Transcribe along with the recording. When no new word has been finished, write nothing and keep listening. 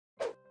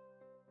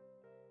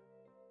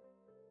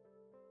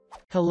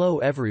Hello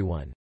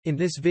everyone. In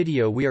this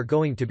video we are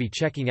going to be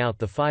checking out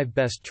the 5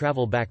 best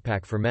travel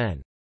backpack for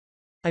men.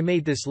 I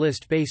made this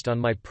list based on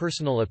my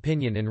personal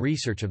opinion and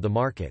research of the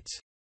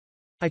markets.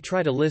 I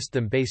try to list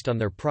them based on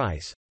their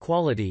price,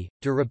 quality,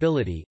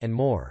 durability, and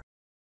more.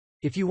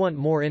 If you want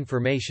more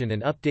information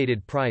and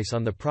updated price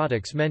on the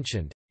products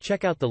mentioned,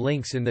 check out the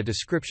links in the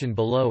description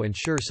below and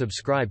sure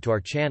subscribe to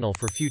our channel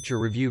for future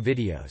review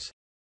videos.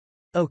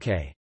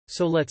 Okay,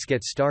 so let's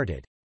get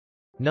started.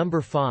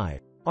 Number 5.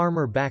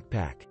 Armor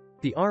Backpack.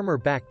 The Armor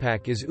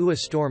Backpack is UA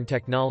Storm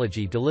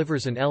technology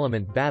delivers an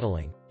element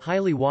battling,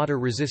 highly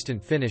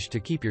water-resistant finish to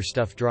keep your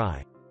stuff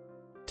dry.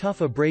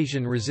 Tough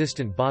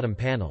abrasion-resistant bottom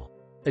panel.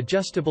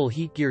 Adjustable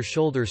heatgear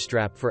shoulder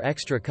strap for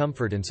extra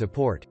comfort and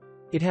support.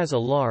 It has a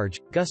large,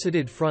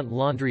 gusseted front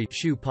laundry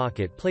shoe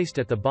pocket placed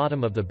at the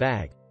bottom of the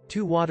bag,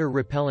 2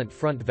 water-repellent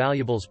front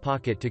valuables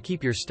pocket to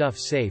keep your stuff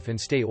safe and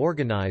stay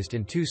organized,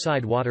 and 2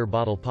 side water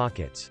bottle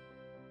pockets.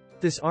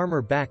 This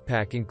Armor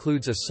Backpack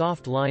includes a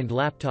soft-lined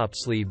laptop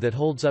sleeve that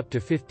holds up to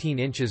 15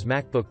 inches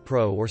MacBook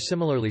Pro or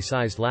similarly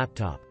sized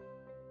laptop.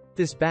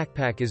 This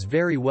backpack is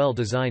very well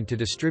designed to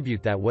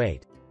distribute that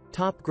weight.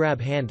 Top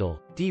grab handle,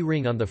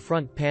 D-ring on the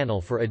front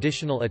panel for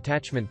additional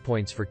attachment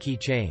points for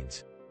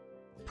keychains.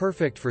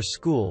 Perfect for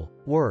school,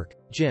 work,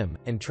 gym,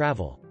 and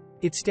travel.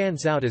 It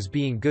stands out as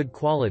being good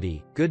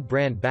quality, good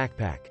brand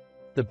backpack.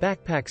 The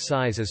backpack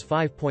size is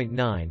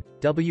 5.9,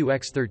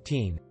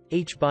 WX13,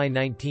 H by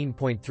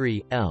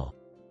 19.3, L.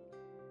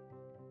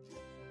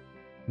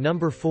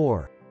 Number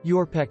 4.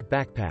 Urpec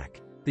Backpack.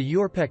 The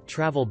Urpec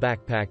travel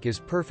backpack is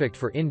perfect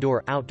for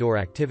indoor-outdoor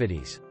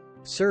activities.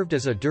 Served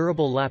as a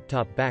durable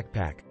laptop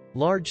backpack,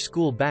 large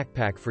school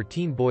backpack for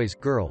teen boys,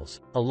 girls,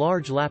 a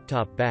large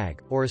laptop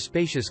bag, or a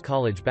spacious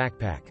college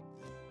backpack.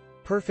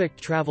 Perfect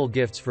travel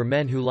gifts for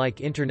men who like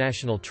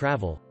international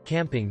travel,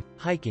 camping,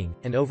 hiking,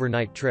 and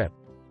overnight trip.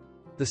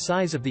 The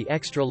size of the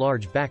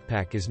extra-large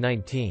backpack is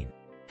 19.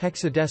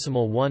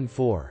 Hexadecimal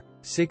 14,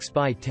 6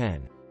 by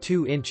 10,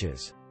 2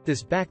 inches.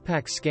 This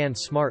backpack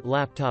scans smart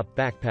laptop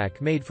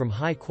backpack made from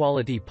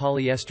high-quality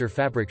polyester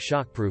fabric,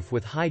 shockproof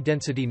with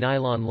high-density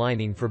nylon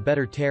lining for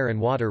better tear and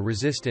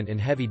water-resistant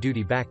and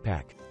heavy-duty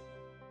backpack.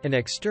 An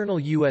external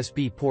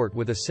USB port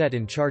with a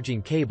set-in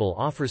charging cable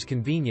offers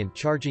convenient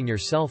charging your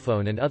cell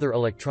phone and other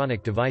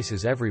electronic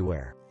devices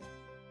everywhere.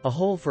 A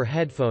hole for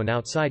headphone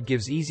outside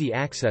gives easy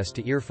access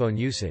to earphone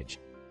usage.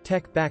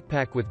 Tech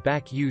backpack with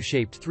back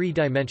U-shaped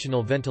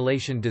 3-dimensional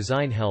ventilation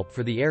design, help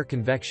for the air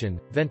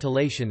convection,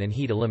 ventilation and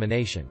heat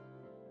elimination.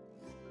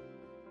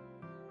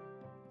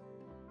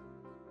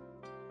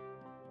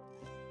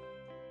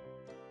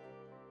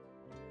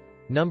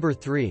 Number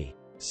 3.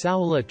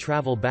 Saola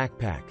Travel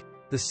Backpack.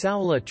 The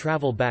Saola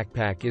Travel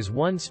Backpack is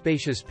one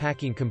spacious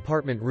packing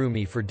compartment,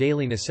 roomy for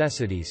daily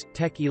necessities,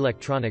 tech,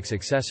 electronics,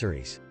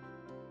 accessories.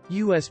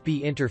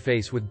 USB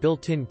interface with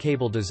built-in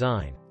cable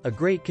design, a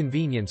great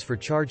convenience for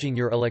charging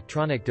your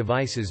electronic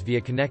devices via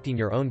connecting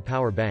your own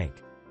power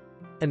bank.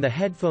 And the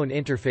headphone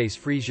interface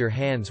frees your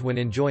hands when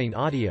enjoying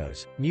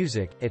audios,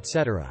 music,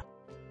 etc.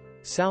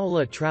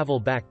 Saola Travel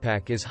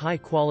Backpack is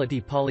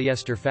high-quality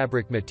polyester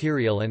fabric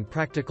material and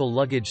practical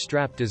luggage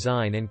strap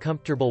design and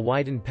comfortable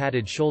widened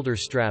padded shoulder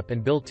strap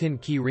and built-in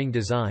key ring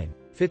design.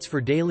 Fits for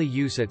daily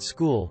use at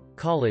school,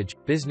 college,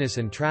 business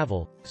and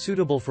travel,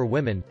 suitable for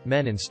women,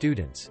 men and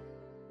students.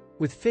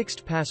 With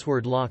fixed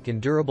password lock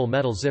and durable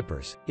metal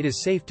zippers, it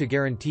is safe to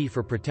guarantee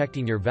for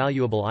protecting your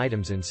valuable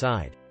items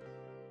inside.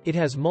 It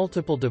has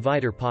multiple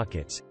divider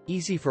pockets,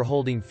 easy for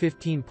holding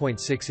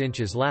 15.6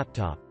 inches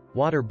laptop,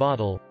 water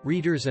bottle,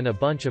 readers and a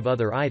bunch of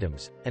other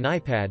items, an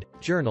iPad,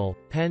 journal,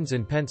 pens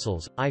and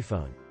pencils,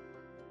 iPhone.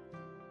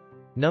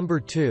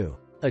 Number 2.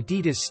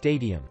 Adidas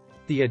Stadium.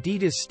 The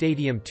Adidas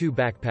Stadium 2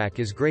 backpack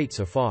is great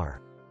so far.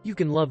 You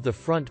can love the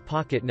front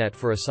pocket net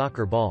for a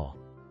soccer ball.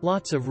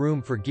 Lots of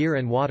room for gear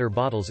and water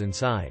bottles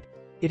inside.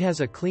 It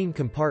has a clean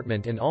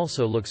compartment and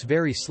also looks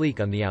very sleek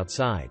on the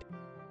outside.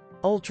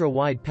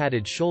 Ultra-wide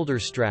padded shoulder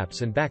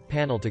straps and back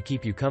panel to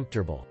keep you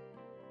comfortable.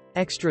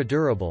 Extra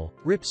durable,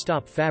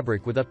 ripstop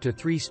fabric with up to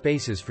 3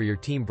 spaces for your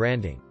team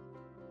branding.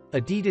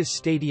 Adidas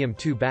Stadium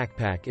 2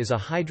 backpack is a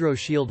Hydro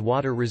Shield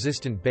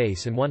water-resistant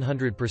base and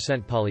 100%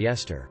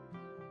 polyester.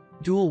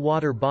 Dual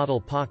water bottle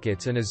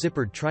pockets and a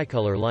zippered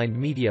tricolor-lined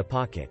media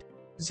pocket.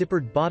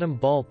 Zippered bottom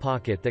ball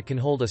pocket that can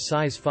hold a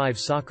size 5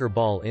 soccer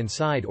ball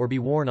inside or be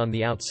worn on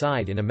the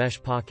outside in a mesh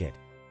pocket.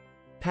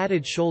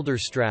 Padded shoulder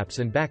straps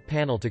and back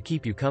panel to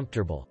keep you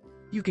comfortable.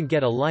 You can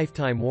get a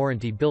lifetime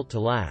warranty, built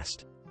to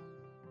last.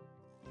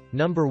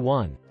 Number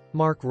 1.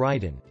 Mark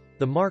Ryden.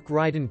 The Mark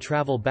Ryden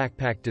travel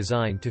backpack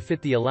designed to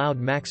fit the allowed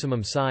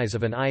maximum size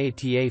of an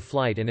IATA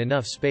flight and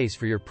enough space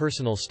for your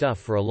personal stuff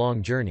for a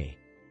long journey.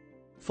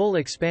 Full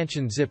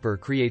expansion zipper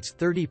creates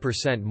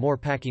 30% more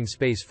packing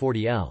space.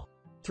 40L.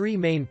 3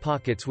 main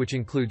pockets which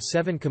include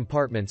 7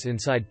 compartments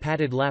inside: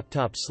 padded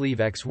laptop sleeve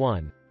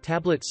X1,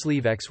 tablet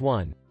sleeve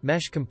X1,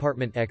 mesh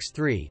compartment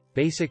X3,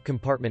 basic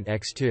compartment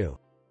X2.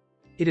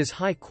 It is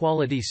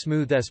high-quality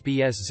smooth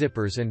SBS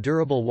zippers and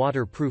durable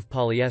waterproof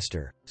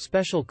polyester,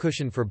 special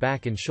cushion for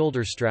back and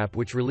shoulder strap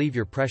which relieve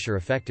your pressure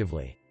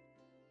effectively.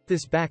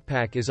 This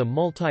backpack is a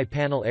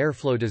multi-panel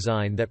airflow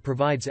design that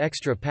provides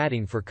extra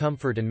padding for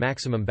comfort and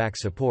maximum back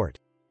support.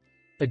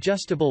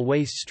 Adjustable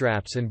waist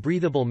straps and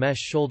breathable mesh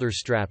shoulder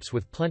straps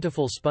with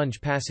plentiful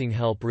sponge passing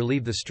help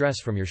relieve the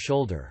stress from your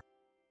shoulder.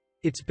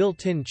 Its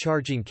built-in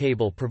charging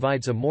cable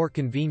provides a more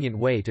convenient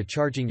way to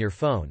charging your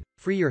phone.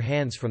 Free your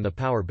hands from the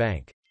power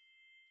bank.